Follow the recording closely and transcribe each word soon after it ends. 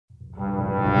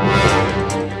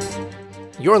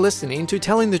You're listening to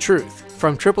Telling the Truth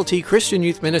from Triple T Christian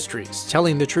Youth Ministries,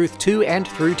 telling the truth to and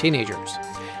through teenagers.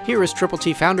 Here is Triple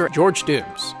T founder George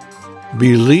Dooms.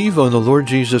 Believe on the Lord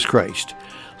Jesus Christ.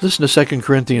 Listen to 2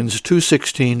 Corinthians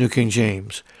 2:16, New King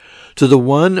James. To the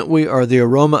one we are the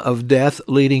aroma of death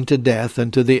leading to death,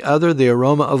 and to the other the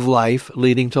aroma of life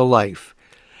leading to life.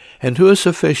 And who is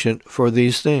sufficient for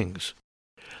these things?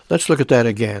 Let's look at that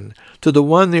again. To the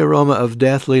one the aroma of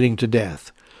death leading to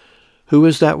death. Who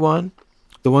is that one?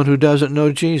 The one who doesn't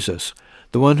know Jesus,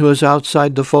 the one who is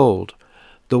outside the fold,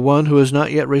 the one who has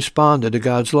not yet responded to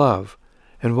God's love.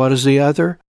 And what is the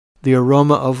other? The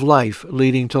aroma of life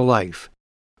leading to life.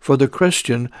 For the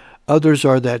Christian, others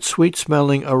are that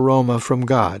sweet-smelling aroma from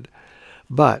God.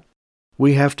 But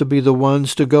we have to be the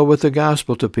ones to go with the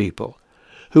gospel to people.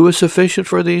 Who is sufficient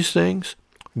for these things?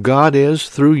 God is,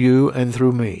 through you and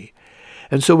through me.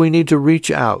 And so we need to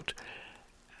reach out.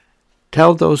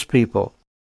 Tell those people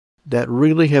that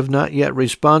really have not yet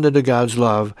responded to God's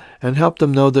love, and help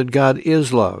them know that God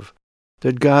is love,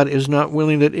 that God is not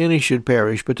willing that any should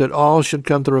perish, but that all should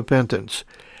come to repentance.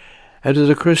 And to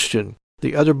the Christian,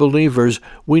 the other believers,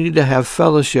 we need to have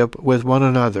fellowship with one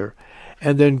another,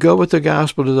 and then go with the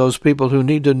gospel to those people who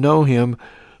need to know Him,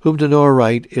 whom to know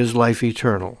aright is life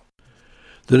eternal.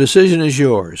 The decision is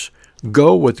yours.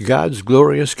 Go with God's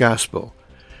glorious gospel.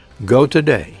 Go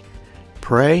today.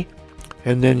 Pray,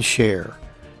 and then share.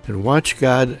 And watch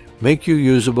God make you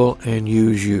usable and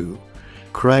use you.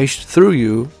 Christ, through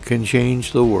you, can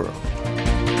change the world.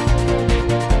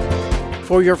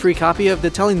 For your free copy of the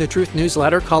Telling the Truth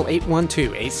newsletter, call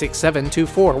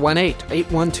 812-867-2418,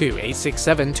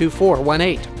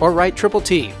 812-867-2418, or write Triple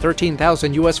T,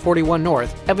 13,000 U.S. 41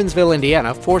 North, Evansville,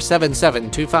 Indiana,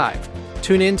 47725.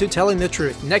 Tune in to Telling the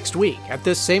Truth next week at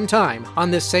this same time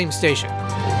on this same station.